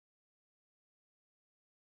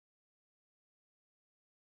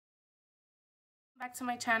Back to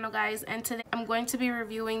my channel, guys, and today I'm going to be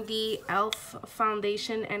reviewing the e.l.f.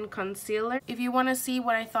 foundation and concealer. If you want to see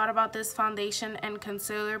what I thought about this foundation and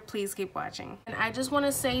concealer, please keep watching. And I just want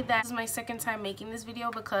to say that this is my second time making this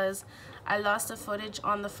video because I lost the footage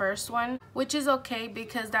on the first one, which is okay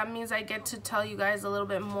because that means I get to tell you guys a little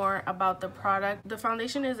bit more about the product. The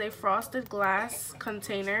foundation is a frosted glass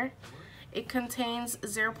container. It contains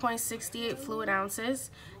 0.68 fluid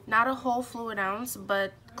ounces, not a whole fluid ounce,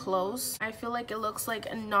 but close. I feel like it looks like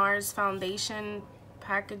a NARS foundation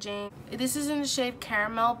packaging. This is in the shade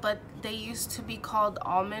Caramel, but they used to be called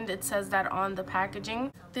Almond. It says that on the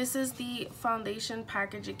packaging. This is the foundation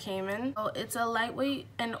package it came in. So it's a lightweight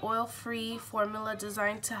and oil-free formula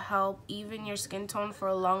designed to help even your skin tone for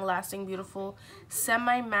a long-lasting, beautiful,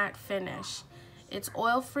 semi-matte finish. It's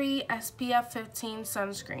oil-free, SPF 15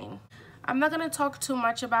 sunscreen. I'm not going to talk too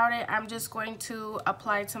much about it. I'm just going to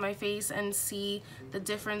apply it to my face and see the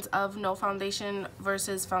difference of no foundation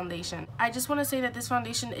versus foundation. I just want to say that this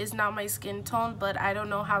foundation is not my skin tone, but I don't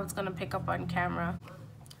know how it's going to pick up on camera.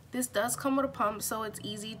 This does come with a pump, so it's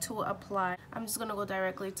easy to apply. I'm just going to go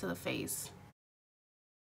directly to the face.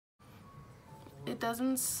 It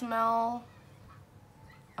doesn't smell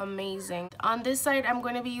amazing. On this side, I'm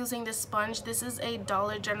going to be using this sponge. This is a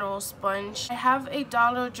Dollar General sponge. I have a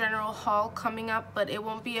Dollar General haul coming up, but it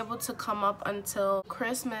won't be able to come up until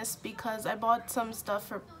Christmas because I bought some stuff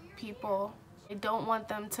for people. I don't want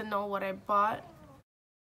them to know what I bought.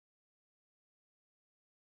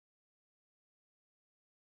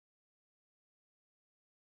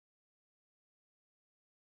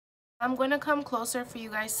 I'm going to come closer for you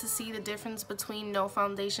guys to see the difference between no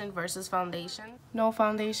foundation versus foundation. No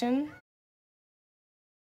foundation.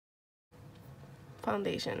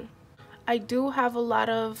 Foundation. I do have a lot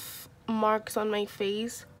of marks on my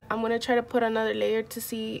face. I'm going to try to put another layer to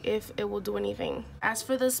see if it will do anything. As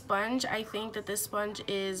for the sponge, I think that this sponge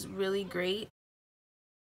is really great.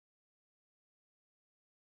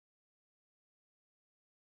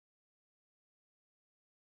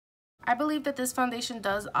 I believe that this foundation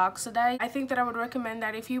does oxidize. I think that I would recommend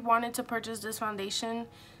that if you wanted to purchase this foundation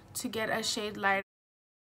to get a shade lighter.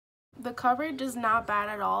 The coverage is not bad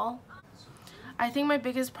at all. I think my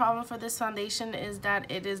biggest problem for this foundation is that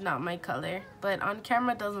it is not my color, but on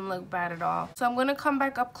camera it doesn't look bad at all. So I'm going to come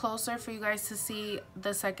back up closer for you guys to see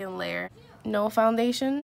the second layer. No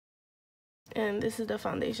foundation, and this is the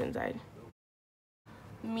foundation side.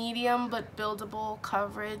 Medium but buildable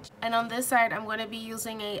coverage, and on this side I'm going to be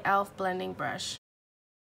using a e.l.f. blending brush.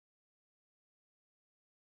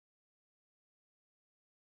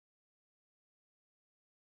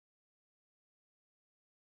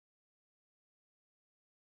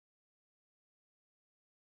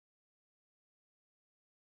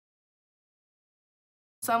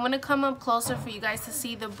 So I'm going to come up closer for you guys to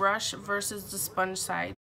see the brush versus the sponge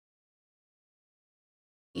side.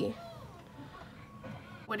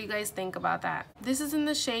 What do you guys think about that? This is in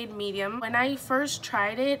the shade medium. When I first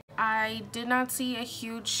tried it, I did not see a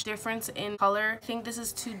huge difference in color. I think this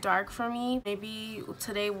is too dark for me. Maybe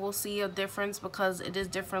today we'll see a difference because it is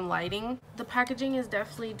different lighting. The packaging is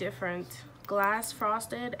definitely different. Glass,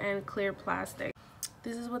 frosted, and clear plastic.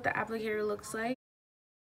 This is what the applicator looks like.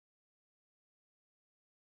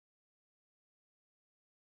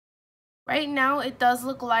 Right now it does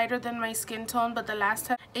look lighter than my skin tone, but the last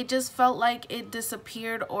time it just felt like it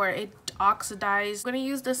disappeared or it oxidized. I'm going to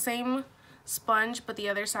use the same sponge but the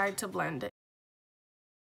other side to blend it.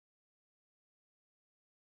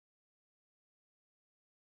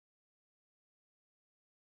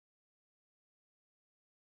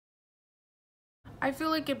 I feel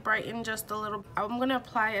like it brightened just a little. I'm going to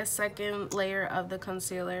apply a second layer of the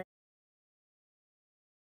concealer.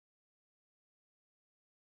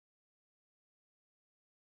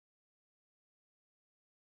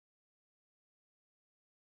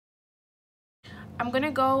 I'm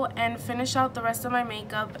gonna go and finish out the rest of my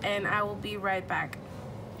makeup and I will be right back.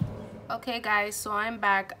 Okay guys, so I'm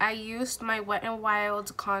back. I used my Wet n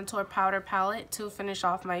Wild contour powder palette to finish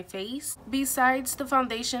off my face. Besides the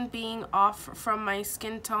foundation being off from my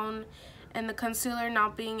skin tone and the concealer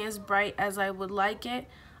not being as bright as I would like it,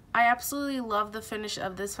 I absolutely love the finish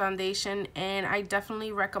of this foundation and I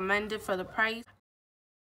definitely recommend it for the price.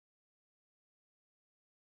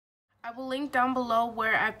 I will link down below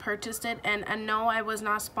where I purchased it, and no, I was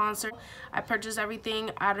not sponsored. I purchased everything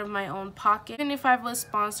out of my own pocket. Even if I was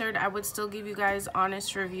sponsored, I would still give you guys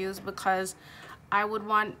honest reviews because I would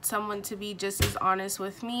want someone to be just as honest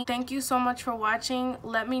with me. Thank you so much for watching.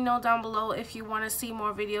 Let me know down below if you want to see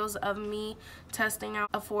more videos of me testing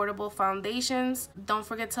out affordable foundations. Don't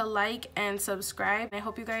forget to like and subscribe. I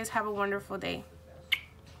hope you guys have a wonderful day.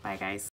 Bye guys.